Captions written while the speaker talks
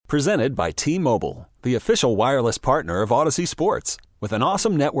Presented by T-Mobile, the official wireless partner of Odyssey Sports. With an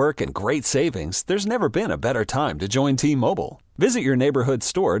awesome network and great savings, there's never been a better time to join T-Mobile. Visit your neighborhood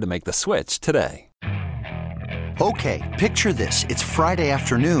store to make the switch today. Okay, picture this. It's Friday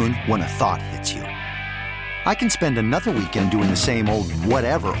afternoon when a thought hits you. I can spend another weekend doing the same old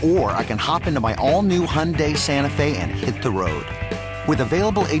whatever, or I can hop into my all-new Hyundai Santa Fe and hit the road. With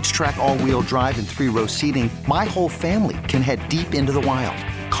available H-Track all-wheel drive and 3-row seating, my whole family can head deep into the wild.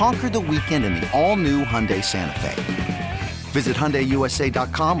 Conquer the weekend in the all-new Hyundai Santa Fe. Visit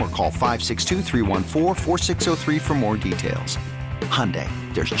HyundaiUSA.com or call 562-314-4603 for more details. Hyundai,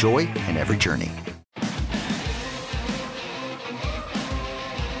 there's joy in every journey.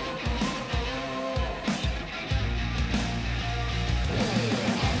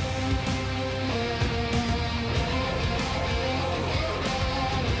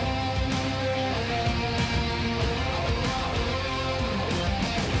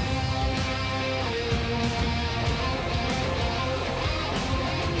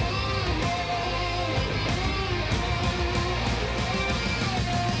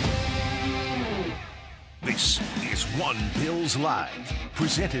 Bills Live,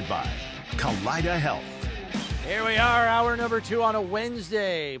 presented by Kaleida Health. Here we are, hour number 2 on a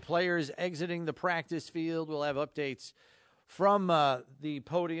Wednesday. Players exiting the practice field. We'll have updates from the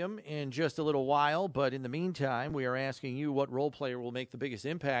podium in just a little while. But in the meantime, we are asking you what role player will make the biggest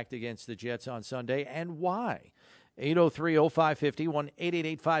impact against the Jets on Sunday and why. 803-0550,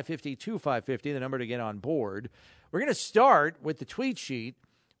 1-888-550-2550, the number to get on board. We're going to start with the tweet sheet,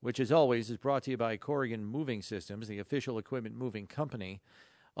 which, as always, is brought to you by Corrigan Moving Systems, the official equipment moving company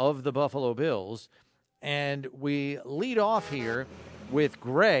of the Buffalo Bills. And we lead off here with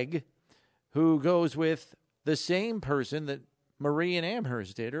Greg, who goes with the same person that Marie and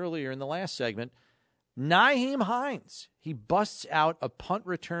Amherst did earlier in the last segment, Nyheim Hines. He busts out a punt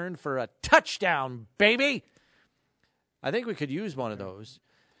return for a touchdown, baby. I think we could use one of those.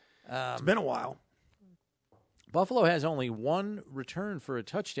 It's been a while. Buffalo has only one return for a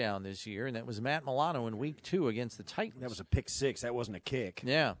touchdown this year, and that was Matt Milano in Week 2 against the Titans. That was a pick six. That wasn't a kick.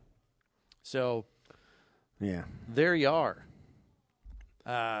 Yeah. So, yeah, there you are.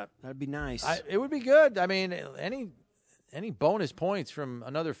 That'd be nice. It would be good. I mean, any bonus points from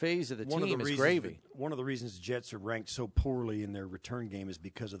another phase of the team is gravy. One of the reasons the Jets are ranked so poorly in their return game is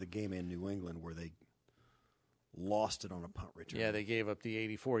because of the game in New England where they lost it on a punt return. Yeah, they gave up the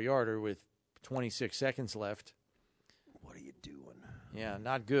 84-yarder with 26 seconds left. What are you doing? Yeah,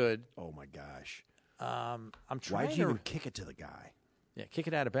 not good. Oh, my gosh. I'm trying Why'd you even kick it to the guy? Yeah, kick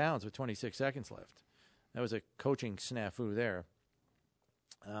it out of bounds with 26 seconds left. That was a coaching snafu there.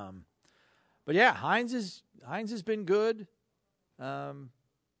 But, yeah, Hines has been good. On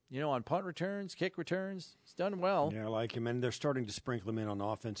punt returns, kick returns. He's done well. Yeah, I like him. And they're starting to sprinkle him in on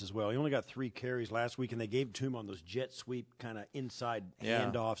offense as well. He only got 3 carries last week, and they gave it to him on those jet sweep kind of inside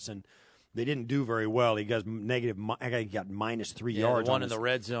handoffs, and they didn't do very well. He got he got minus 3 yards the one in the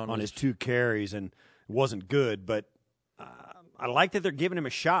red zone on his 2 carries, and it wasn't good. But I like that they're giving him a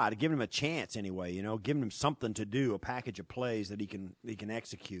shot, giving him a chance anyway. Giving him something to do, a package of plays that he can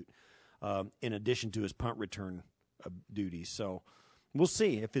execute in addition to his punt return duties. So we'll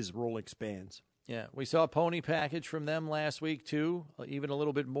see if his role expands. Yeah, we saw a pony package from them last week too, even a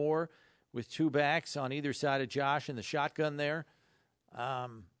little bit more with 2 backs on either side of Josh in the shotgun there.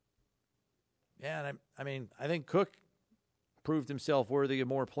 Yeah, and I think Cook proved himself worthy of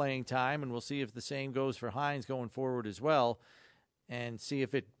more playing time, and we'll see if the same goes for Hines going forward as well, and see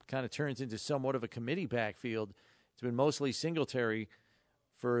if it kind of turns into somewhat of a committee backfield. It's been mostly Singletary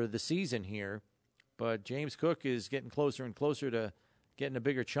for the season here, but James Cook is getting closer and closer to getting a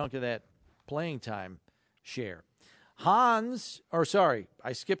bigger chunk of that playing time share. I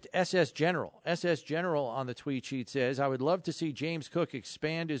skipped SS General. SS General on the tweet sheet says, I would love to see James Cook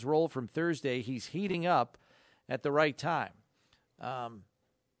expand his role from Thursday. He's heating up at the right time.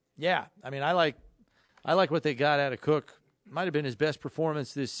 Yeah, I like what they got out of Cook. Might have been his best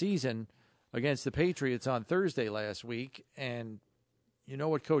performance this season against the Patriots on Thursday last week. And you know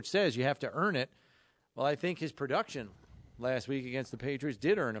what Coach says, you have to earn it. Well, I think his production last week against the Patriots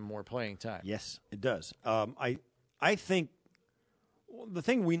did earn him more playing time. Yes, it does. I think the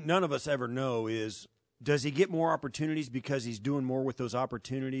thing none of us ever know is, does he get more opportunities because he's doing more with those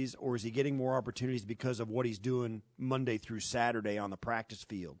opportunities, or is he getting more opportunities because of what he's doing Monday through Saturday on the practice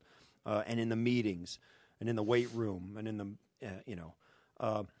field and in the meetings and in the weight room and in the,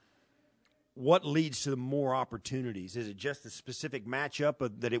 what leads to the more opportunities? Is it just the specific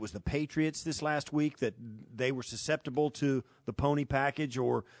matchup that it was the Patriots this last week that they were susceptible to the pony package,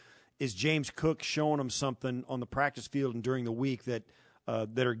 or is James Cook showing them something on the practice field and during the week that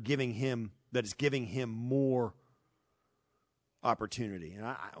that is giving him more opportunity. And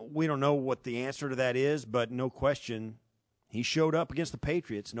we don't know what the answer to that is, but no question, he showed up against the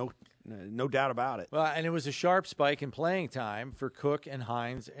Patriots. No doubt about it. Well, and it was a sharp spike in playing time for Cook and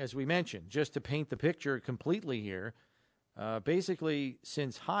Hines, as we mentioned. Just to paint the picture completely here, basically,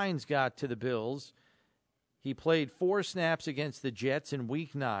 since Hines got to the Bills, he played 4 snaps against the Jets in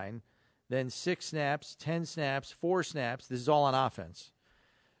Week 9, then 6 snaps, 10 snaps, 4 snaps. This is all on offense.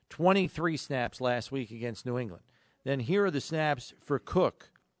 23 snaps last week against New England. Then here are the snaps for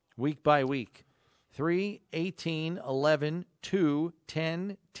Cook, week by week. 3, 18, 11, 2,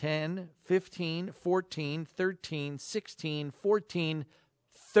 10, 10, 15, 14, 13, 16, 14,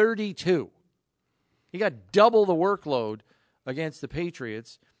 32. He got double the workload against the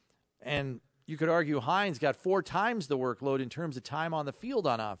Patriots, and you could argue Hines got 4 times the workload in terms of time on the field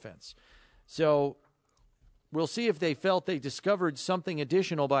on offense. So we'll see if they felt they discovered something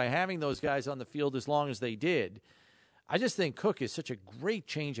additional by having those guys on the field as long as they did. I just think Cook is such a great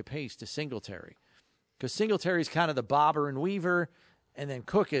change of pace to Singletary. Because Singletary's kind of the bobber and weaver, and then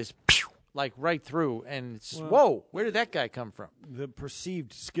Cook is like right through. And it's, whoa, where did that guy come from? The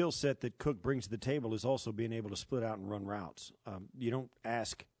perceived skill set that Cook brings to the table is also being able to split out and run routes. You don't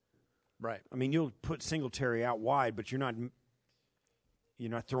ask. Right. I mean, you'll put Singletary out wide, but you're not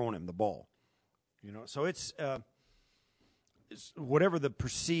throwing him the ball. So it's whatever the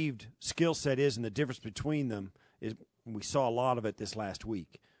perceived skill set is, and the difference between them is. We saw a lot of it this last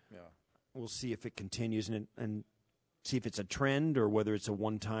week. Yeah. We'll see if it continues and see if it's a trend or whether it's a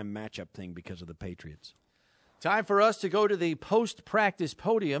one-time matchup thing because of the Patriots. Time for us to go to the post-practice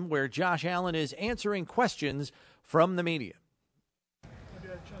podium where Josh Allen is answering questions from the media. Have you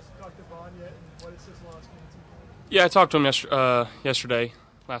had a chance to talk to Vaughn yet, and what is his last game? Yeah, I talked to him yesterday,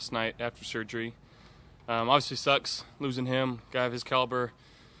 last night after surgery. Obviously sucks losing him, guy of his caliber.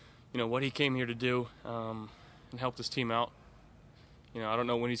 What he came here to do and help this team out. I don't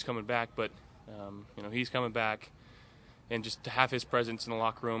know when he's coming back, but he's coming back, and just to have his presence in the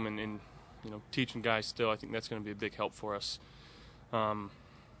locker room and teaching guys still, I think that's going to be a big help for us.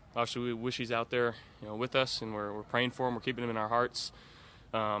 Obviously, we wish he's out there, with us, and we're praying for him. We're keeping him in our hearts.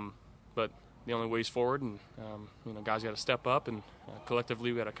 But the only way is forward, and guys got to step up, and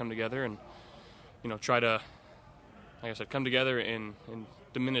collectively we got to come together and try to, like I said, come together and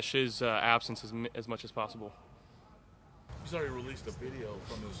diminish his absence as much as possible. He's already released a video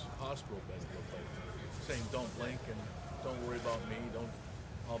from his hospital bed saying, "Don't blink and don't worry about me.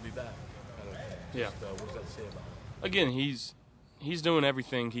 I'll be back." Yeah. What does that say about him? Again, he's doing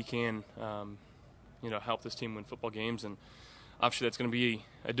everything he can, help this team win football games, and obviously that's going to be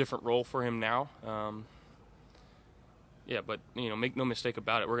a different role for him now. But make no mistake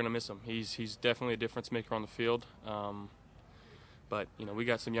about it, we're going to miss him. He's definitely a difference maker on the field. But we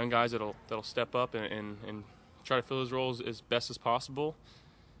got some young guys that'll step up and try to fill his roles as best as possible.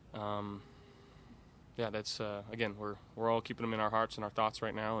 That's again, we're all keeping him in our hearts and our thoughts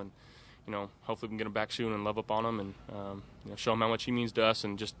right now, and hopefully we can get him back soon and love up on him and show him how much he means to us,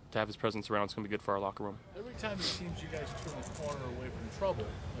 and just to have his presence around is going to be good for our locker room. Every time it seems you guys turn the corner away from trouble,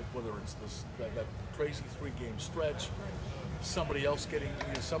 like whether it's that crazy 3-game stretch, somebody else getting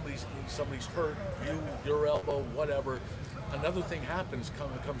somebody's hurt, your elbow, whatever. Another thing happens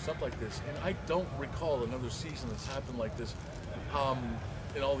comes up like this, and I don't recall another season that's happened like this.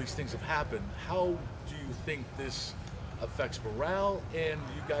 And all these things have happened. How do you think this affects morale? And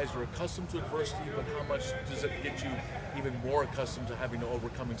you guys are accustomed to adversity, but how much does it get you even more accustomed to having to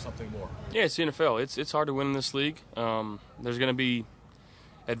overcoming something more? Yeah, it's the NFL. It's hard to win in this league. There's going to be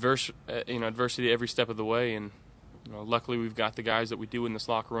adversity every step of the way, and luckily we've got the guys that we do in this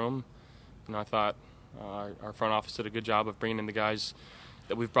locker room. I thought our front office did a good job of bringing in the guys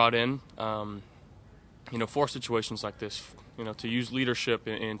that we've brought in. For situations like this, to use leadership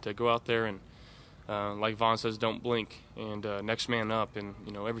and to go out there and, like Vaughn says, don't blink and next man up, and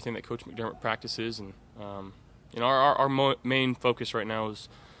everything that Coach McDermott practices. And our main focus right now is,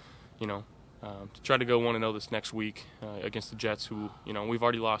 to try to go 1-0 this next week against the Jets, who we've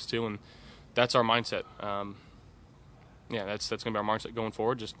already lost to, and that's our mindset. That's going to be our mindset going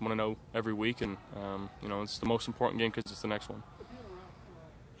forward. Just want to know every week, and it's the most important game because it's the next one.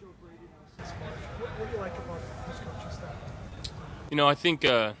 What do you like about his coaching staff? I think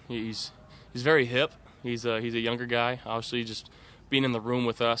he's very hip. He's a younger guy. Obviously, just being in the room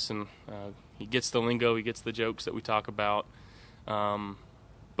with us, and he gets the lingo, he gets the jokes that we talk about.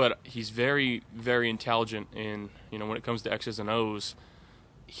 But he's very, very intelligent in when it comes to X's and O's.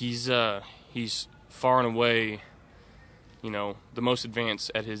 He's far and away the most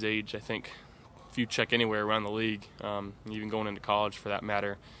advanced at his age, I think, if you check anywhere around the league, even going into college for that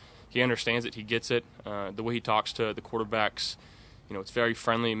matter, he understands it. He gets it. The way he talks to the quarterbacks, it's very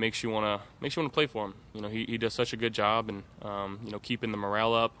friendly. It makes you want to play for him. He does such a good job, and keeping the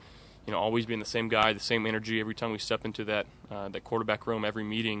morale up. Always being the same guy, the same energy every time we step into that quarterback room, every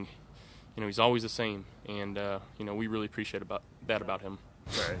meeting. He's always the same, and we really appreciate that about him.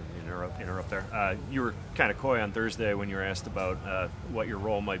 Sorry, interrupt there. You were kind of coy on Thursday when you were asked about what your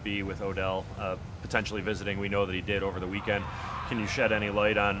role might be with Odell potentially visiting. We know that he did over the weekend. Can you shed any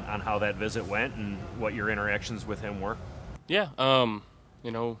light on how that visit went and what your interactions with him were? Yeah, I'm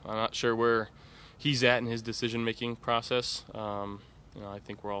not sure where he's at in his decision-making process. I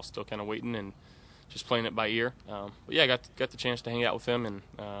think we're all still kind of waiting and just playing it by ear. But yeah, I got the chance to hang out with him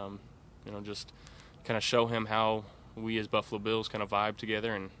and just kind of show him how we as Buffalo Bills kind of vibe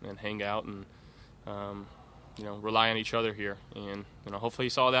together and hang out and rely on each other here. And hopefully he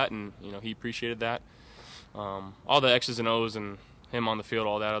saw that and he appreciated that. All the X's and O's and him on the field,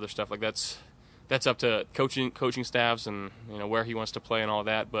 all that other stuff, like that's up to coaching staffs and where he wants to play and all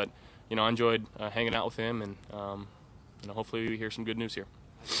that. But I enjoyed hanging out with him and hopefully we hear some good news here.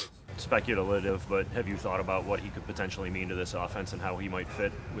 Speculative, but have you thought about what he could potentially mean to this offense and how he might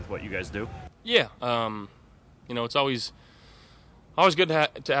fit with what you guys do? Yeah, it's always good to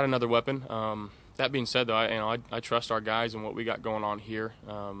add another weapon. That being said, though, I trust our guys and what we got going on here.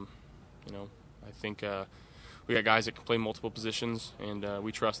 I think we got guys that can play multiple positions, and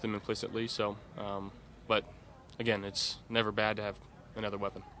we trust them implicitly. So, but again, it's never bad to have another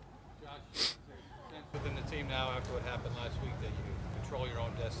weapon. Josh, within the team now after what happened last week that you control your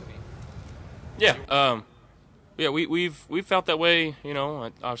own destiny. Yeah, we've felt that way.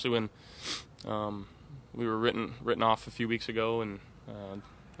 Obviously when we were written off a few weeks ago, and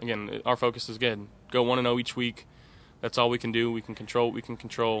again, our focus is good. Go 1-0 each week. That's all we can do. We can control what we can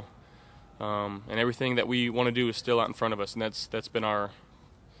control, and everything that we want to do is still out in front of us, and that's been our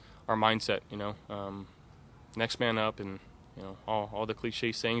mindset. Next man up, and all the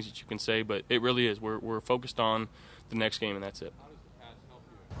cliche sayings that you can say, but it really is. We're focused on the next game, and that's it. How does the pass help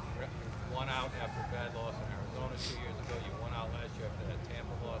you? You won out after a bad loss in Arizona 2 years ago. You won out last year after that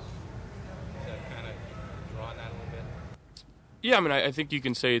Tampa loss. Is that kind of drawing that a little bit? Yeah, I think you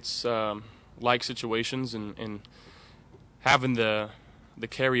can say it's like situations and having the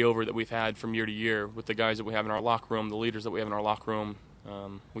carryover that we've had from year to year with the guys that we have in our locker room, the leaders that we have in our locker room.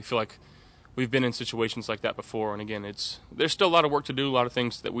 We feel like we've been in situations like that before, and again, there's still a lot of work to do, a lot of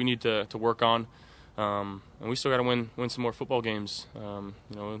things that we need to work on, and we still got to win some more football games.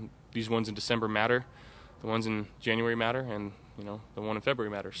 These ones in December matter, the ones in January matter, and the one in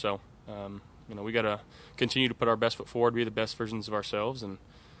February matter. So we got to continue to put our best foot forward, be the best versions of ourselves, and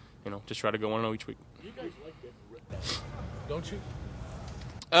just try to go 1-0 each week. You guys like getting written out, don't you?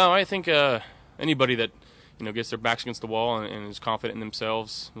 I think anybody that gets their backs against the wall and is confident in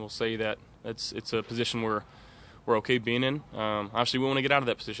themselves will say that it's a position we're okay being in. Obviously, we want to get out of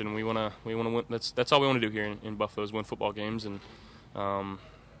that position. We want to win. That's all we want to do here in Buffalo is win football games. And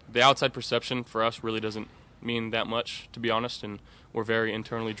the outside perception for us really doesn't mean that much, to be honest. And we're very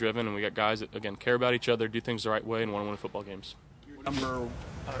internally driven, and we got guys that again care about each other, do things the right way, and want to win football games.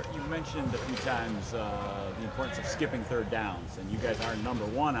 You mentioned a few times the importance of skipping third downs, and you guys are number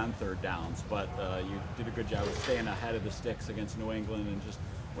one on third downs, but you did a good job of staying ahead of the sticks against New England. And just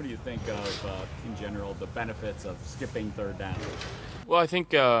what do you think of, in general, the benefits of skipping third downs? Well, I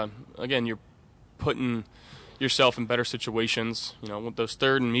think, again, you're putting yourself in better situations. With those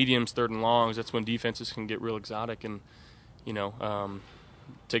third and mediums, third and longs, that's when defenses can get real exotic, and, it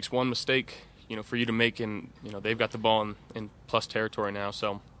takes one mistake for you to make, and they've got the ball in plus territory now.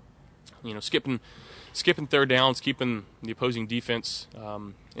 So, skipping third downs, keeping the opposing defense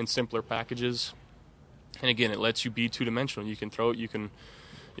in simpler packages, and again, it lets you be two-dimensional. You can throw it, you can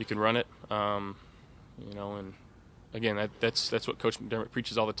run it, and again, that's what Coach McDermott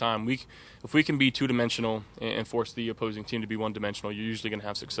preaches all the time. If we can be two-dimensional and force the opposing team to be one-dimensional, you're usually going to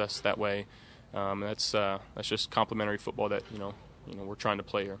have success that way. And that's just complementary football that we're trying to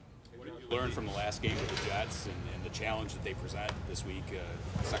play here. What did you learn from the last game with the Jets and the challenge that they present this week,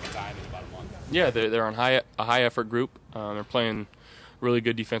 second time in about a month? Yeah, they're on a high effort group. They're playing really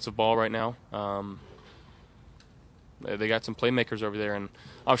good defensive ball right now. They got some playmakers over there, and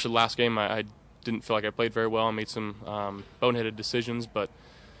obviously the last game I didn't feel like I played very well. I made some boneheaded decisions, but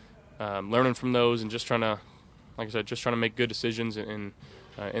learning from those and just trying to, like I said, just trying to make good decisions and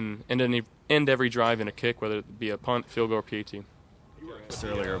end every drive in a kick, whether it be a punt, field goal, or PAT. You were asked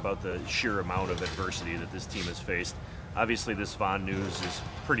earlier about the sheer amount of adversity that this team has faced. Obviously, this Von news is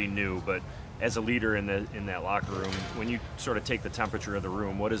pretty new, but as a leader in that locker room, when you sort of take the temperature of the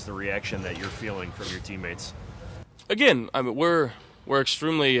room, what is the reaction that you're feeling from your teammates? Again, I mean, we're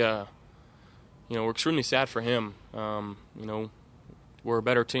extremely we're extremely sad for him. We're a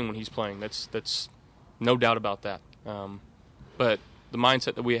better team when he's playing. That's no doubt about that. But the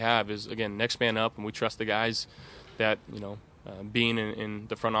mindset that we have is, again, next man up, and we trust the guys that being in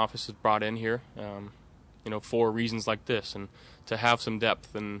the front office is brought in here, for reasons like this, and to have some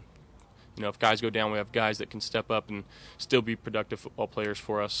depth. And if guys go down, we have guys that can step up and still be productive football players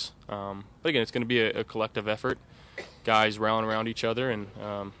for us. But again, it's going to be a collective effort, guys rallying around each other, and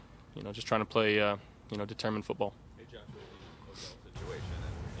just trying to play determined football. Hey Josh, with the Odell situation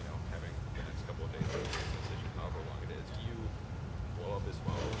and having the next couple of days to make a decision, however long it is, do you blow up his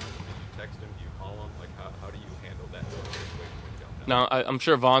phone? Do you text him? Do you call him? Like how do you handle that sort of situation when you don't know? No, I'm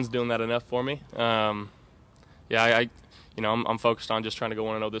sure Vaughn's doing that enough for me. I'm focused on just trying to go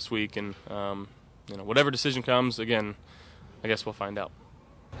 1-0 this week, and whatever decision comes, again, I guess we'll find out.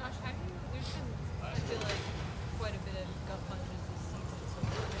 Josh, there's been, I feel like, quite a bit of gut punches this season, so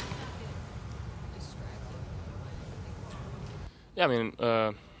how do you get distracted? Yeah, I mean,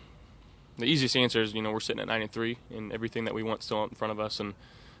 the easiest answer is, we're sitting at 9-3, and everything that we want still in front of us, and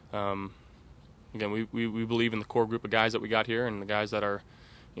again, we believe in the core group of guys that we got here, and the guys that are,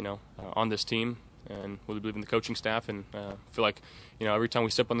 on this team. And we believe in the coaching staff, and feel like every time we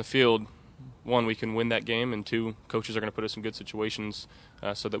step on the field, one, we can win that game, and two, coaches are going to put us in good situations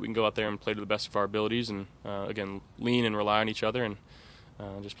so that we can go out there and play to the best of our abilities, and again, lean and rely on each other, and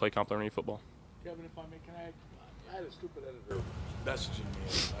just play complementary football. Kevin, if I may, I had a stupid editor messaging me,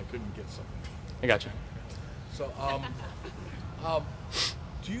 and I couldn't get something. I got you. So,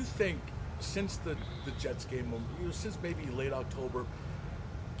 do you think since the Jets game, since maybe late October,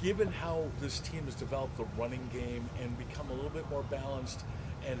 given how this team has developed the running game and become a little bit more balanced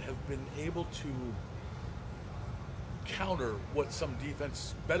and have been able to counter what some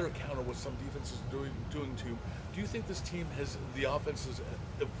defenses doing to, do you think this team the offense has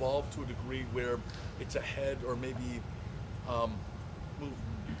evolved to a degree where it's ahead, or maybe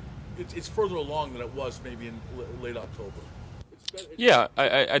it's further along than it was maybe in late October? Yeah,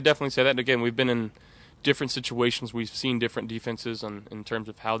 I definitely say that. Again, we've been in different situations. We've seen different defenses in terms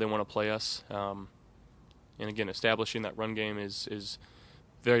of how they want to play us. And again, establishing that run game is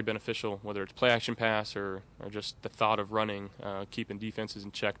very beneficial, whether it's play action pass or just the thought of running, keeping defenses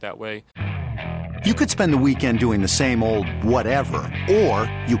in check that way. You could spend the weekend doing the same old whatever, or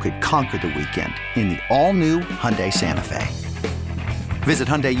you could conquer the weekend in the all-new Hyundai Santa Fe. Visit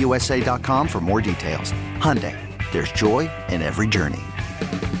HyundaiUSA.com for more details. Hyundai, there's joy in every journey.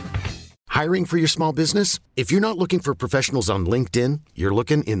 Hiring for your small business? If you're not looking for professionals on LinkedIn, you're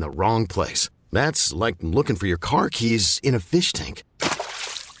looking in the wrong place. That's like looking for your car keys in a fish tank.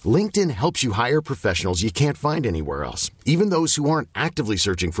 LinkedIn helps you hire professionals you can't find anywhere else, even those who aren't actively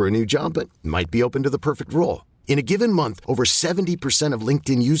searching for a new job but might be open to the perfect role. In a given month, over 70% of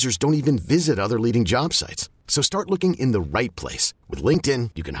LinkedIn users don't even visit other leading job sites. So start looking in the right place. With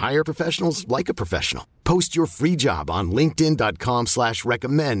LinkedIn, you can hire professionals like a professional. Post your free job on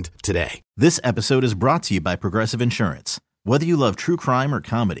linkedin.com/recommend today. This episode is brought to you by Progressive Insurance. Whether you love true crime or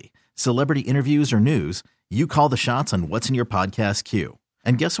comedy, celebrity interviews or news, you call the shots on what's in your podcast queue.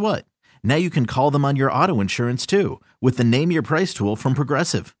 And guess what? Now you can call them on your auto insurance too with the Name Your Price tool from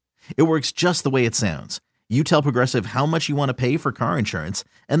Progressive. It works just the way it sounds. You tell Progressive how much you want to pay for car insurance,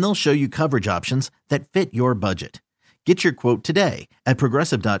 and they'll show you coverage options that fit your budget. Get your quote today at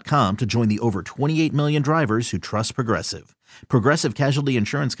Progressive.com to join the over 28 million drivers who trust Progressive. Progressive Casualty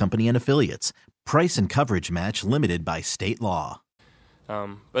Insurance Company and Affiliates. Price and coverage match limited by state law.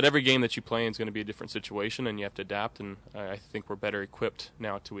 But every game that you play is going to be a different situation, and you have to adapt, and I think we're better equipped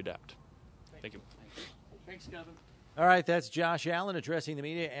now to adapt. Thank you. Thanks, Kevin. All right, that's Josh Allen addressing the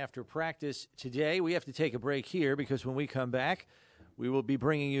media after practice today. We have to take a break here because when we come back, we will be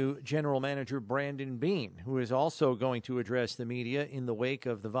bringing you General Manager Brandon Beane, who is also going to address the media in the wake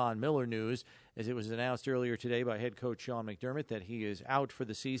of the Von Miller news, as it was announced earlier today by head coach Sean McDermott that he is out for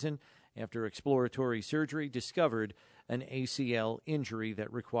the season after exploratory surgery discovered an ACL injury that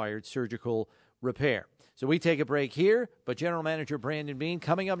required surgical repair. So we take a break here, but General Manager Brandon Beane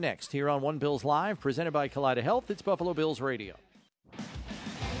coming up next here on One Bills Live, presented by Kaleida Health. It's Buffalo Bills Radio.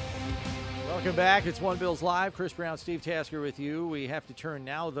 Welcome back. It's One Bills Live. Chris Brown, Steve Tasker with you. We have to turn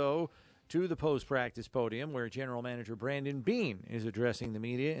now, though, to the post-practice podium where General Manager Brandon Beane is addressing the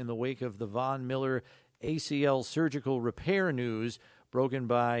media in the wake of the Von Miller ACL surgical repair news broken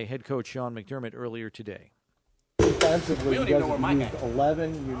by head coach Sean McDermott earlier today. Defensively, you guys have used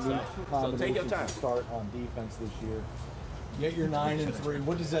 11 unique combinations to start on defense this year. Yet you're 9-3.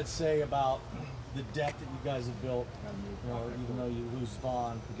 What does that say about the depth that you guys have built? Even though you lose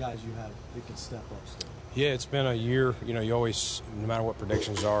Vaughn, the guys you have, they can step up still. Yeah, it's been a year. You always, no matter what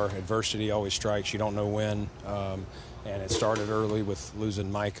predictions are, adversity always strikes. You don't know when. And it started early with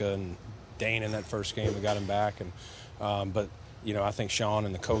losing Micah and Dane in that first game. We got him back. But I think Sean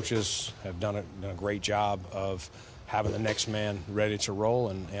and the coaches have done a great job of having the next man ready to roll.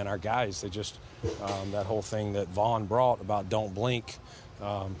 And our guys, they just, that whole thing that Vaughn brought about don't blink,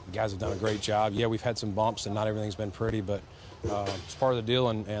 guys have done a great job. Yeah, we've had some bumps and not everything's been pretty, but it's part of the deal,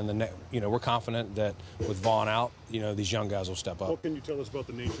 and we're confident that with Vaughn out, these young guys will step up. What can you tell us about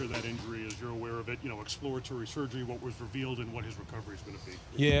the nature of that injury as you're aware of it? Exploratory surgery, what was revealed, and what his recovery is going to be?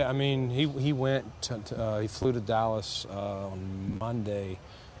 Yeah, I mean, he flew to Dallas on Monday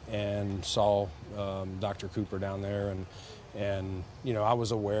and saw Dr. Cooper down there, and I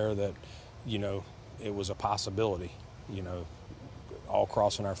was aware that it was a possibility, all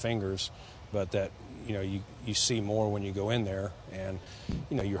crossing our fingers, but that you see more when you go in there, and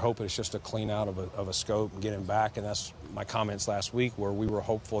you're hoping it's just a clean out of a scope and get him back. And that's my comments last week where we were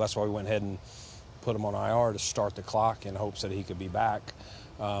hopeful. That's why we went ahead and put him on IR to start the clock in hopes that he could be back.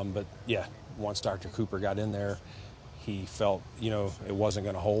 But yeah, once Dr. Cooper got in there, he felt it wasn't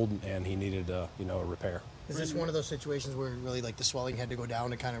going to hold, and he needed a repair. Is this one of those situations where really the swelling had to go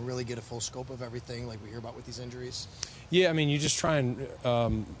down to kind of really get a full scope of everything like we hear about with these injuries? Yeah, I mean, you just try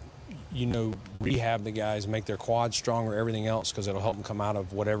and rehab the guys, make their quads stronger, everything else, because it'll help them come out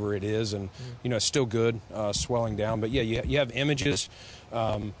of whatever it is. And, it's still good, swelling down. But, yeah, you have images,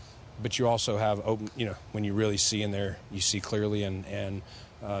 but you also have open, when you really see in there, you see clearly. And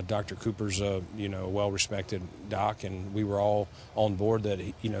Dr. Cooper's a well-respected doc, and we were all on board that,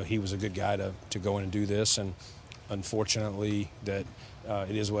 he was a good guy to go in and do this. And unfortunately that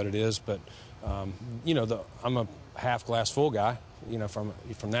it is what it is. But, I'm a half-glass full guy.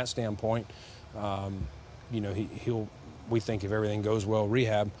 From that standpoint, we think if everything goes well,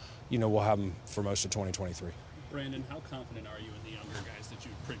 rehab, we'll have him for most of 2023. Brandon, how confident are you in the younger guys that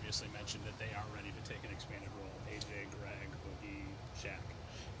you previously mentioned that they are ready to take an expanded role? AJ, Greg, Boogie, Shaq.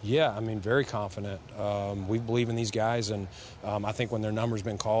 Yeah, I mean, very confident. We believe in these guys, and I think when their number's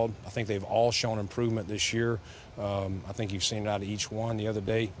been called, I think they've all shown improvement this year. I think you've seen it out of each one. The other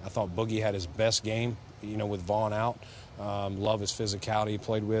day, I thought Boogie had his best game, with Vaughn out. Love his physicality he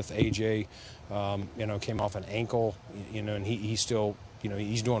played with. AJ, came off an ankle, and he's still,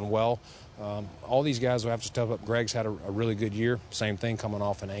 he's doing well. All these guys will have to step up. Greg's had a really good year. Same thing, coming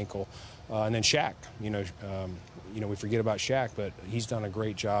off an ankle. And then Shaq, we forget about Shaq, but he's done a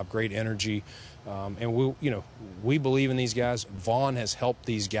great job, great energy. And we believe in these guys. Vaughn has helped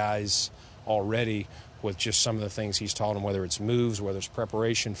these guys already with just some of the things he's taught them, whether it's moves, whether it's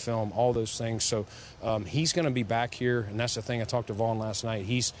preparation, film, all those things. So he's going to be back here, and that's the thing. I talked to Vaughn last night.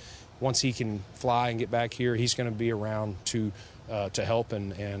 Once he can fly and get back here, he's going to be around to help,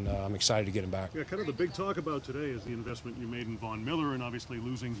 and I'm excited to get him back. Yeah, kind of the big talk about today is the investment you made in Von Miller and obviously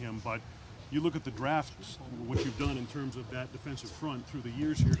losing him, but you look at the draft, what you've done in terms of that defensive front through the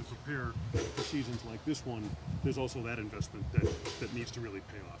years here to prepare for seasons like this one, there's also that investment that needs to really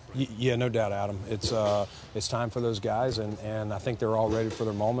pay off, right? Yeah, no doubt, Adam. It's time for those guys, and I think they're all ready for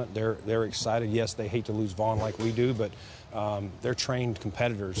their moment. They're excited. Yes, they hate to lose Vaughn like we do, but they're trained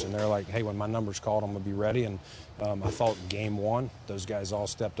competitors, and they're like, hey, when my number's called, I'm going to be ready. And I thought game one, those guys all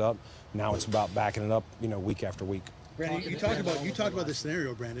stepped up. Now it's about backing it up, week after week. Brandon, you talk about this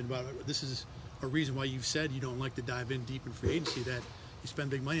scenario, Brandon, about this is a reason why you've said you don't like to dive in deep in free agency, that you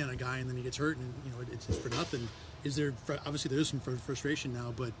spend big money on a guy and then he gets hurt and it's for nothing. Is there, obviously there is some frustration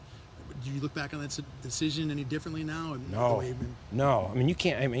now, but do you look back on that decision any differently now? No. I mean, you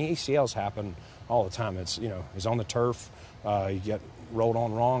can't. I mean, ACLs happen all the time. It's he's on the turf, you get rolled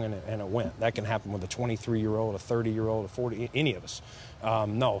on wrong and it went. That can happen with a 23-year-old, a 30-year-old, a 40, any of us.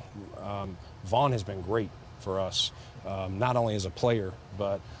 Vaughn has been great for us, not only as a player,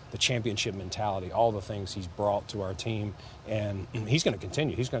 but the championship mentality, all the things he's brought to our team, and he's going to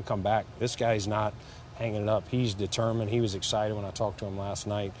continue. He's going to come back. This guy's not hanging it up. He's determined. He was excited when I talked to him last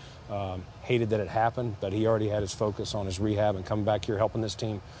night. Hated that it happened, but he already had his focus on his rehab and coming back here helping this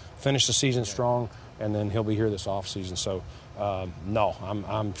team finish the season strong, and then he'll be here this offseason. So, no,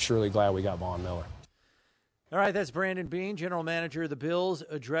 I'm surely glad we got Von Miller. All right, that's Brandon Beane, general manager of the Bills,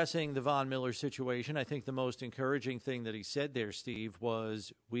 addressing the Von Miller situation. I think the most encouraging thing that he said there, Steve,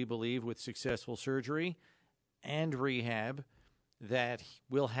 was we believe with successful surgery and rehab that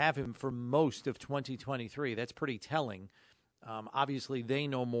we'll have him for most of 2023. That's pretty telling. Obviously, they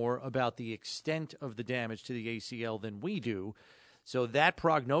know more about the extent of the damage to the ACL than we do. So that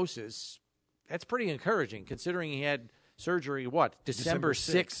prognosis, that's pretty encouraging, considering he had surgery, December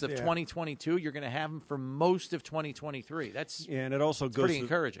 6th of yeah. 2022. You're going to have him for most of 2023. That's and it also goes pretty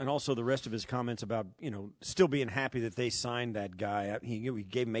encouraging. And also the rest of his comments about still being happy that they signed that guy. He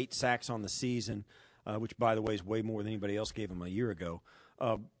gave him 8 sacks on the season, which by the way is way more than anybody else gave him a year ago.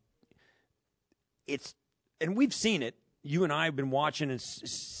 And we've seen it. You and I have been watching and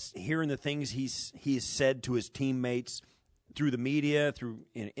hearing the things he's said to his teammates through the media, through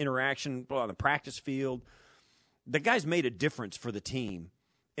interaction on the practice field. The guy's made a difference for the team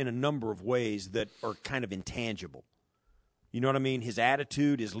in a number of ways that are kind of intangible. You know what I mean? His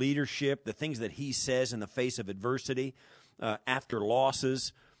attitude, his leadership, the things that he says in the face of adversity, after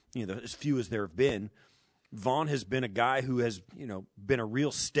losses, as few as there have been. Von has been a guy who has, been a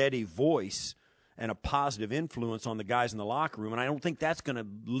real steady voice and a positive influence on the guys in the locker room, and I don't think that's going to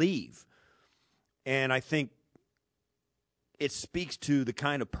leave. And I think it speaks to the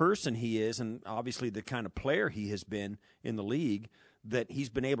kind of person he is and obviously the kind of player he has been in the league, that he's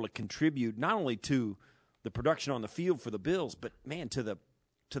been able to contribute not only to the production on the field for the Bills, but, man, to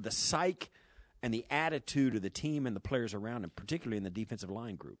the psyche and the attitude of the team and the players around him, particularly in the defensive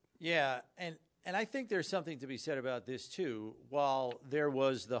line group. Yeah, and I think there's something to be said about this, too. While there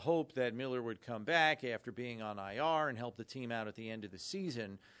was the hope that Miller would come back after being on IR and help the team out at the end of the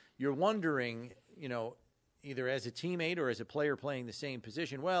season, you're wondering, either as a teammate or as a player playing the same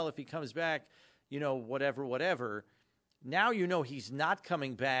position, well, if he comes back, whatever. Now he's not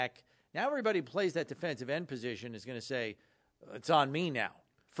coming back. Now everybody who plays that defensive end position is going to say, it's on me now,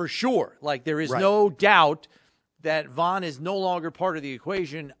 for sure. Like, there is no doubt that Von is no longer part of the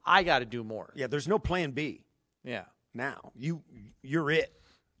equation. I got to do more. Yeah, there's no plan B. Yeah. Now, you're it.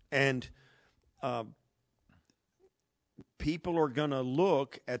 And people are going to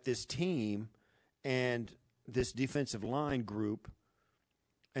look at this team and this defensive line group,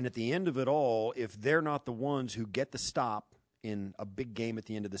 and at the end of it all, if they're not the ones who get the stop in a big game at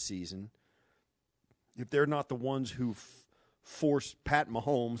the end of the season, if they're not the ones who force Pat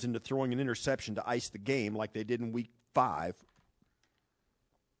Mahomes into throwing an interception to ice the game like they did in Week 5,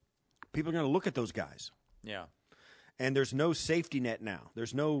 people are going to look at those guys. Yeah. And there's no safety net now.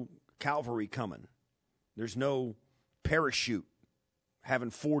 There's no cavalry coming. There's no parachute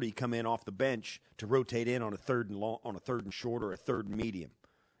having 40 come in off the bench to rotate in on a third and short or a third and medium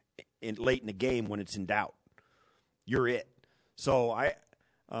late in the game when it's in doubt. You're it. So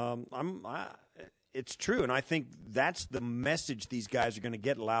it's true, and I think that's the message these guys are going to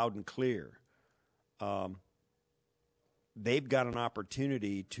get loud and clear. They've got an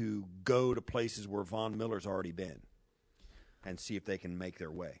opportunity to go to places where Von Miller's already been and see if they can make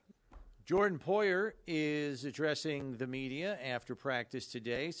their way. Jordan Poyer is addressing the media after practice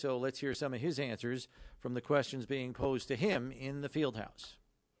today, so let's hear some of his answers from the questions being posed to him in the Fieldhouse.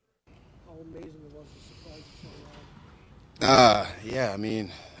 How amazing it was to surprise you so loud. Yeah, I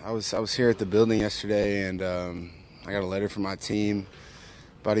mean, I was here at the building yesterday, and I got a letter from my team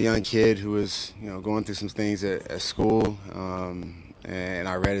about a young kid who was, going through some things at school, and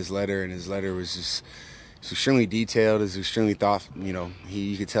I read his letter, and his letter was just extremely detailed. It was extremely thoughtful.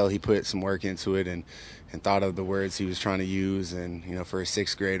 You could tell he put some work into it and thought of the words he was trying to use, and for a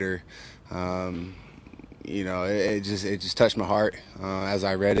 6th grader, it just touched my heart as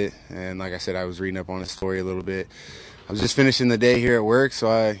I read it, and like I said, I was reading up on his story a little bit. I was just finishing the day here at work, so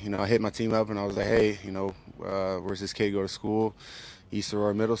I hit my team up and I was like, hey, where's this kid go to school? East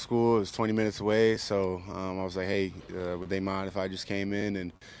Aurora Middle School. It was 20 minutes away, so I was like, hey, would they mind if I just came in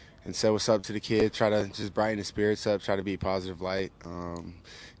and said what's up to the kid, try to just brighten his spirits up, try to be a positive light,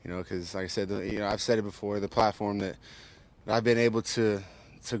 because like I said, I've said it before, the platform that I've been able to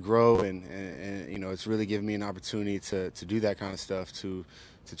grow and it's really given me an opportunity to do that kind of stuff, to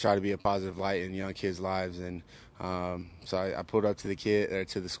try to be a positive light in young kids' lives. And so I pulled up to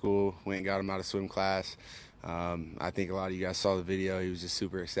the school, went and got him out of swim class. I think a lot of you guys saw the video. He was just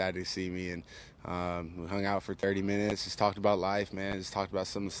super excited to see me, and we hung out for 30 minutes, just talked about life, man, just talked about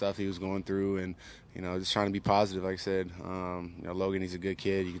some of the stuff he was going through, and just trying to be positive. Like I said, Logan, he's a good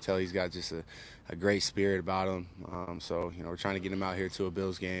kid. You can tell he's got just a great spirit about him. So we're trying to get him out here to a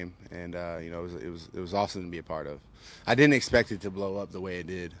Bills game, and it was awesome to be a part of. I didn't expect it to blow up the way it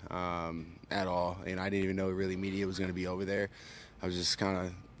did at all, and I didn't even know really media was going to be over there. I was just kind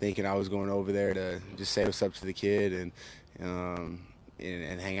of thinking I was going over there to just say what's up to the kid and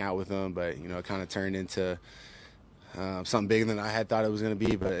hang out with him, but it kind of turned into something bigger than I had thought it was going to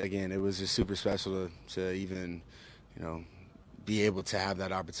be. But again, it was just super special to even be able to have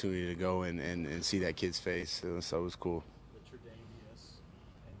that opportunity to go and see that kid's face. So it was cool. Richard Davies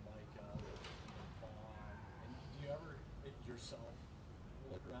and Micah and Vaughn, and do you ever yourself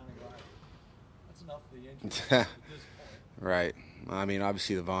look around and go, that's enough of the injuries at this point. Right. I mean,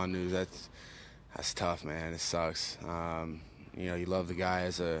 obviously the Vaughn news, that's tough, man. It sucks. You love the guy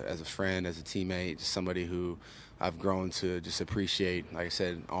as a friend, as a teammate, just somebody who I've grown to just appreciate, like I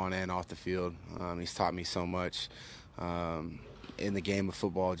said, on and off the field. He's taught me so much in the game of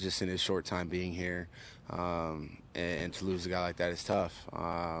football just in his short time being here. And to lose a guy like that is tough.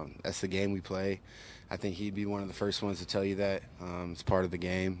 That's the game we play. I think he'd be one of the first ones to tell you that. It's part of the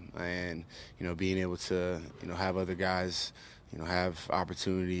game. And, being able to, have other guys, have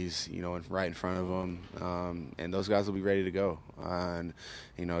opportunities, right in front of them. And those guys will be ready to go. And,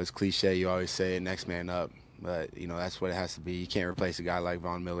 it's cliche. You always say it, next man up. But, that's what it has to be. You can't replace a guy like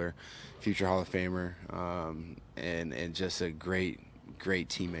Von Miller, future Hall of Famer, and just a great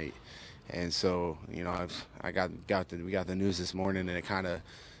teammate. And so, we got the news this morning, and it kind of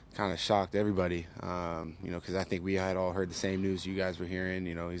shocked everybody, because I think we had all heard the same news you guys were hearing.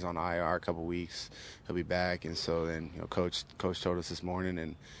 He's on IR a couple weeks, he'll be back, and so then coach told us this morning,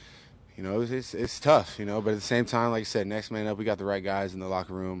 and it's tough, but at the same time, like I said, next man up, we got the right guys in the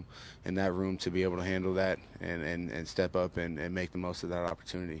locker room, in that room, to be able to handle that and step up and make the most of that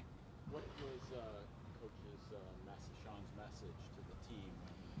opportunity. What was Sean's message to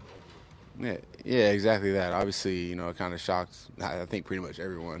the team? Yeah, exactly that. Obviously, it kind of shocked, I think, pretty much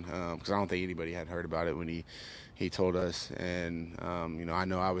everyone, because I don't think anybody had heard about it when he told us. And, I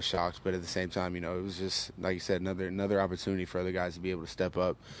know I was shocked, but at the same time, it was just, like you said, another opportunity for other guys to be able to step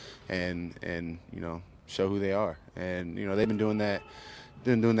up and show who they are. And, they've been doing that.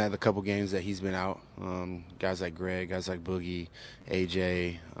 The couple games that he's been out. Guys like Greg, guys like Boogie,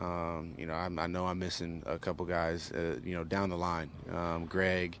 AJ. I know I'm missing a couple guys, down the line.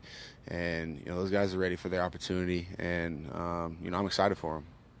 Greg, and those guys are ready for their opportunity, and I'm excited for them.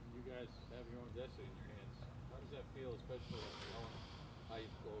 You guys have your own destiny in your hands. How does that feel, especially knowing how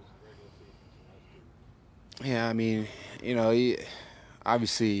you've closed the regular season? Yeah, I mean,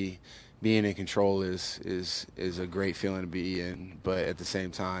 obviously being in control is a great feeling to be in, but at the same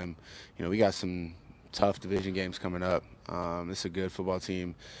time, we got some tough division games coming up. It's a good football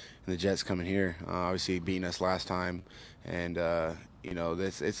team, and the Jets coming here, obviously beating us last time, and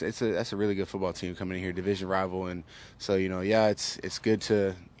that's a really good football team coming in here, division rival, and so it's good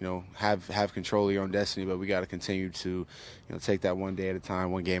to have control of your own destiny, but we got to continue to take that one day at a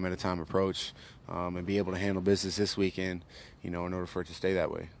time, one game at a time approach, and be able to handle business this weekend, in order for it to stay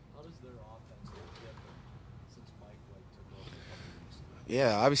that way.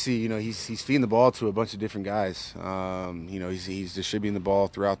 Yeah, obviously, he's feeding the ball to a bunch of different guys. He's distributing the ball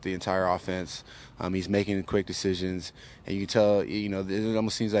throughout the entire offense. He's making quick decisions, and you can tell, it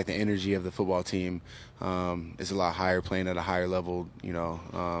almost seems like the energy of the football team is a lot higher, playing at a higher level,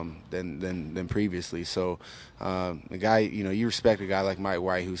 than previously. So, the guy, you respect a guy like Mike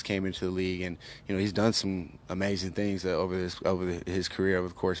White, who's came into the league, and he's done some amazing things over his career, over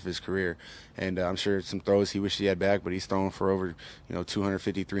the course of his career. And I'm sure some throws he wished he had back, but he's thrown for over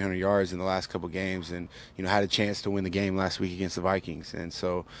 250, 300 yards in the last couple games, and had a chance to win the game last week against the Vikings. And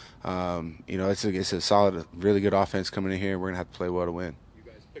so, it's a solid, really good offense coming in here. We're gonna have to play well to win. You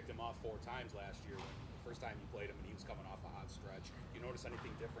guys picked him off 4 times last year. When the first time you played him, and he was coming off a hot stretch. Do you notice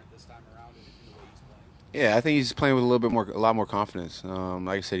anything different this time around in the way he's playing? Yeah, I think he's playing with a lot more confidence.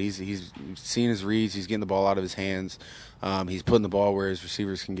 Like I said, he's seeing his reads. He's getting the ball out of his hands. He's putting the ball where his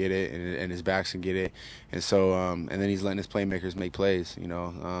receivers can get it and his backs can get it. And so, and then he's letting his playmakers make plays.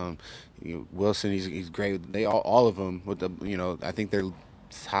 Wilson, he's great. They all of them with the I think they're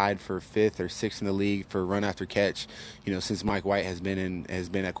tied for 5th or 6th in the league for run after catch, since Mike White has been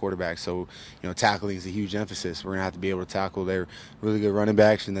at quarterback. So, tackling is a huge emphasis. We're gonna have to be able to tackle their really good running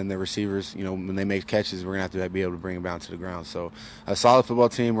backs, and then their receivers, when they make catches, we're gonna have to be able to bring them down to the ground. So, a solid football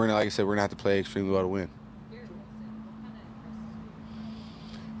team. Like I said, we're gonna have to play extremely well to win.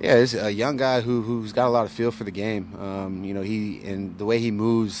 Yeah, it's a young guy who's got a lot of feel for the game. And the way he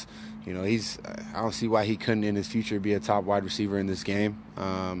moves, I don't see why he couldn't in his future be a top wide receiver in this game.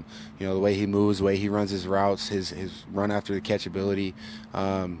 The way he moves, the way he runs his routes, his run after the catch ability.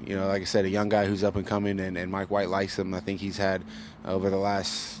 Like I said, a young guy who's up and coming, and Mike White likes him. I think he's had over the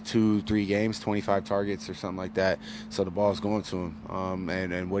last 2-3 games 25 targets or something like that. So the ball's going to him,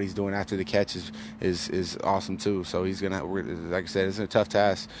 and what he's doing after the catch is awesome too. So he's gonna, like I said, it's a tough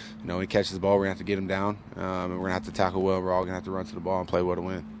task. When he catches the ball, we're gonna have to get him down, and we're gonna have to tackle well. We're all gonna have to run to the ball and play well to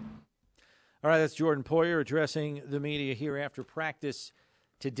win. All right, that's Jordan Poyer addressing the media here after practice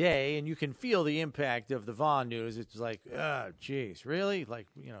today, and you can feel the impact of the Vaughn news. It's like, oh, geez, really? Like,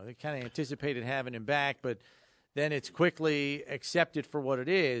 they kind of anticipated having him back, but then it's quickly accepted for what it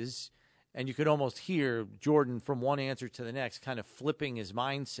is, And you could almost hear Jordan from one answer to the next kind of flipping his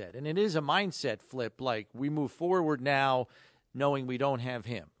mindset. And it is a mindset flip, like we move forward now knowing we don't have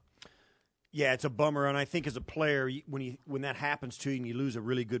him. Yeah, it's a bummer. And I think as a player, when that happens to you and you lose a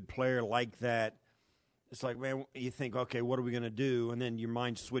really good player like that, it's like, man, you think, okay, what are we going to do? And then your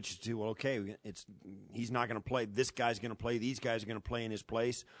mind switches to, well, okay, he's not going to play. This guy's going to play. These guys are going to play in his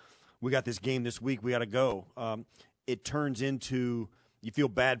place. We got this game this week. We got to go. It turns into you feel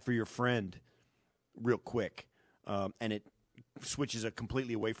bad for your friend real quick, and it switches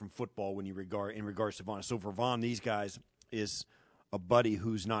completely away from football when in regards to Vaughn. So for Vaughn, these guys is a buddy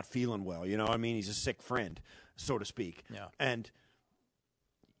who's not feeling well. You know what I mean? He's a sick friend, so to speak. Yeah. And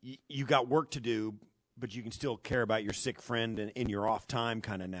you got work to do, but you can still care about your sick friend in your off time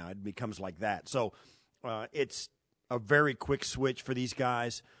kind of now. It becomes like that. So it's a very quick switch for these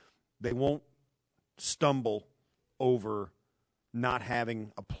guys. They won't stumble over not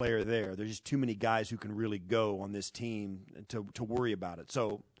having a player there. There's just too many guys who can really go on this team to worry about it.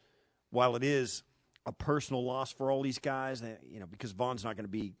 So while it is a personal loss for all these guys, because Vaughn's not going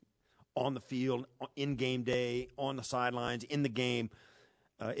to be on the field, in game day, on the sidelines, in the game,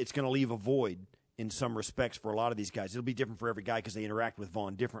 it's going to leave a void in some respects for a lot of these guys. It'll be different for every guy because they interact with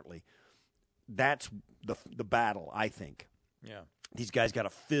Vaughn differently. That's the battle, I think. Yeah. These guys got to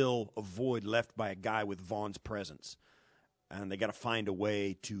fill a void left by a guy with Vaughn's presence. And they got to find a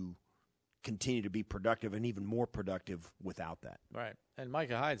way to continue to be productive and even more productive without that. Right. And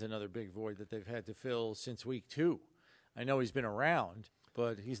Micah Hyde's another big void that they've had to fill since week 2. I know he's been around,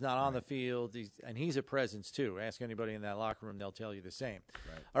 but he's not on the field, and he's a presence too. Ask anybody in that locker room, they'll tell you the same.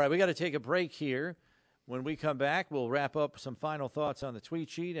 Right. All right, we got to take a break here. When we come back, we'll wrap up some final thoughts on the tweet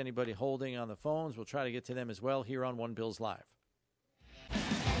sheet. Anybody holding on the phones, we'll try to get to them as well here on One Bills Live.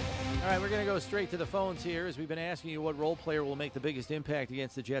 All right, we're going to go straight to the phones here as we've been asking you what role player will make the biggest impact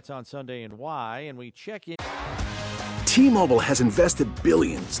against the Jets on Sunday and why, and we check in. T-Mobile has invested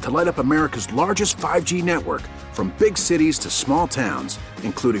billions to light up America's largest 5G network, from big cities to small towns,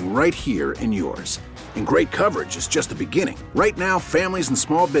 including right here in yours. And great coverage is just the beginning. Right now, families and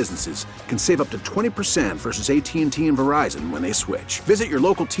small businesses can save up to 20% versus AT&T and Verizon when they switch. Visit your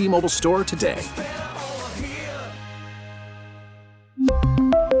local T-Mobile store today.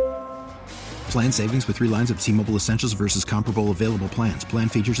 Plan savings with 3 lines of T-Mobile Essentials versus comparable available plans. Plan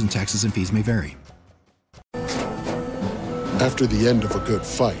features and taxes and fees may vary. After the end of a good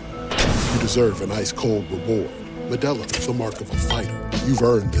fight, you deserve an ice-cold reward. Modelo is the mark of a fighter. You've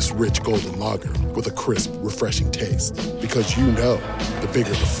earned this rich golden lager with a crisp, refreshing taste. Because you know, the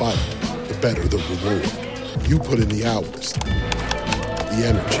bigger the fight, the better the reward. You put in the hours, the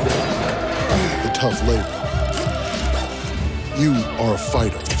energy, the tough labor. You are a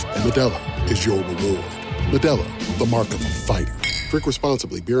fighter, and Modelo is your reward. Modelo, the mark of a fighter. Drink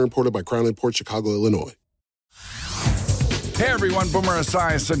responsibly. Beer imported by Crown Imports, Chicago, Illinois. Hey everyone, Boomer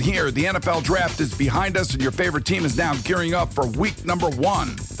Esiason here. The NFL Draft is behind us and your favorite team is now gearing up for week number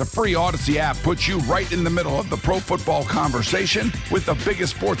 1. The free Odyssey app puts you right in the middle of the pro football conversation with the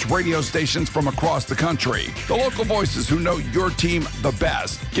biggest sports radio stations from across the country. The local voices who know your team the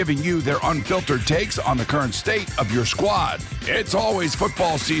best, giving you their unfiltered takes on the current state of your squad. It's always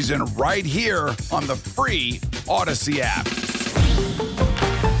football season right here on the free Odyssey app.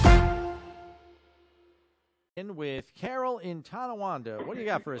 With Carol in Tonawanda. What do you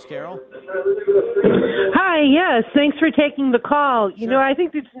got for us, Carol? Hi, yes. Thanks for taking the call. You know, I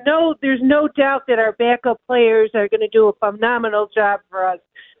think there's no doubt that our backup players are going to do a phenomenal job for us.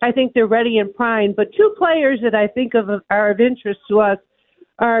 I think they're ready and primed. But 2 players that I think are of interest to us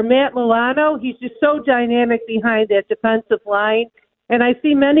are Matt Milano. He's just so dynamic behind that defensive line. And I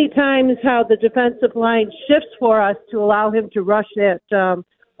see many times how the defensive line shifts for us to allow him to rush that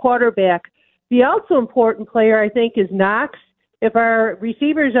quarterback. The also important player, I think, is Knox. If our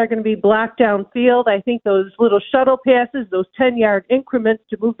receivers are going to be blocked downfield, I think those little shuttle passes, those 10-yard increments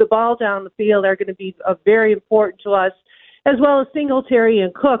to move the ball down the field are going to be very important to us, as well as Singletary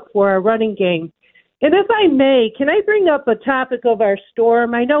and Cook for our running game. And if I may, can I bring up a topic of our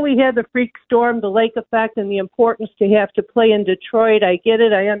storm? I know we had the freak storm, the lake effect, and the importance to have to play in Detroit. I get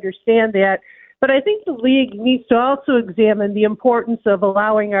it. I understand that. But I think the league needs to also examine the importance of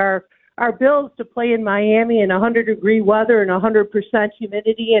allowing our Bills to play in Miami in 100-degree weather and 100%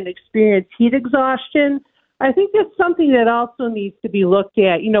 humidity and experience heat exhaustion. I think that's something that also needs to be looked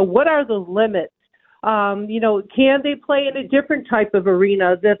at. You know, what are the limits? Can they play in a different type of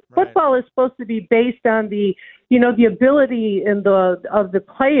arena? The football is supposed to be based on the ability of the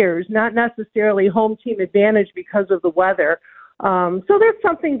players, not necessarily home team advantage because of the weather. So that's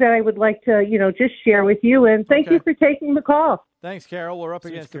something that I would like to, just share with you. And thank you for taking the call. Thanks, Carol. We're up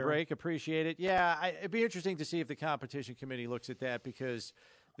against the break. Appreciate it. Yeah, it'd be interesting to see if the competition committee looks at that, because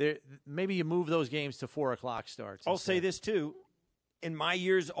maybe you move those games to 4 o'clock starts. I'll say this, too. In my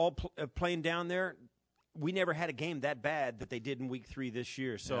years playing down there, we never had a game that bad that they did in week 3 this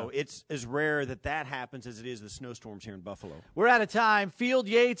year. So it's as rare that happens as it is the snowstorms here in Buffalo. We're out of time. Field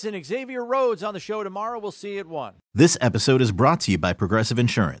Yates and Xavier Rhodes on the show tomorrow. We'll see you at 1. This episode is brought to you by Progressive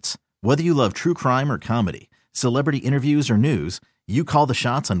Insurance. Whether you love true crime or comedy, celebrity interviews or news, you call the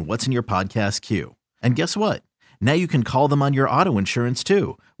shots on what's in your podcast queue. And guess what? Now you can call them on your auto insurance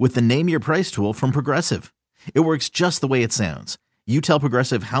too, with the Name Your Price tool from Progressive. It works just the way it sounds. You tell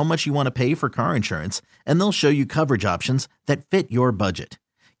Progressive how much you want to pay for car insurance, and they'll show you coverage options that fit your budget.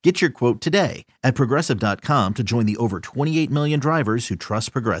 Get your quote today at Progressive.com to join the over 28 million drivers who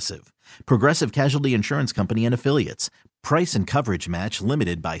trust Progressive. Progressive Casualty Insurance Company and Affiliates. Price and coverage match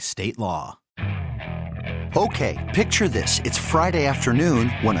limited by state law. Okay, picture this. It's Friday afternoon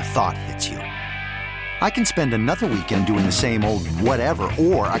when a thought hits you. I can spend another weekend doing the same old whatever,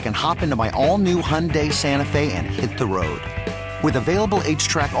 or I can hop into my all-new Hyundai Santa Fe and hit the road. With available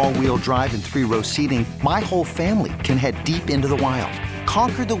H-Track all-wheel drive and 3-row seating, my whole family can head deep into the wild.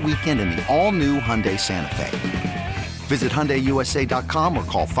 Conquer the weekend in the all-new Hyundai Santa Fe. Visit HyundaiUSA.com or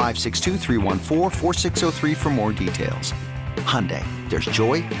call 562-314-4603 for more details. Hyundai, there's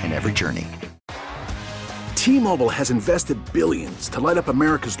joy in every journey. T-Mobile has invested billions to light up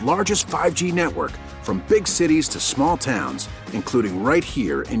America's largest 5G network, from big cities to small towns, including right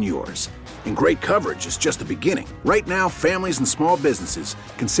here in yours. And great coverage is just the beginning. Right now, families and small businesses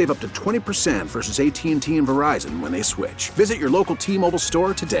can save up to 20% versus AT&T and Verizon when they switch. Visit your local T-Mobile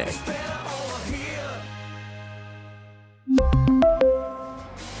store today.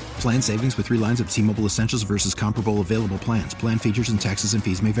 Plan savings with 3 lines of T-Mobile Essentials versus comparable available plans. Plan features and taxes and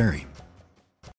fees may vary.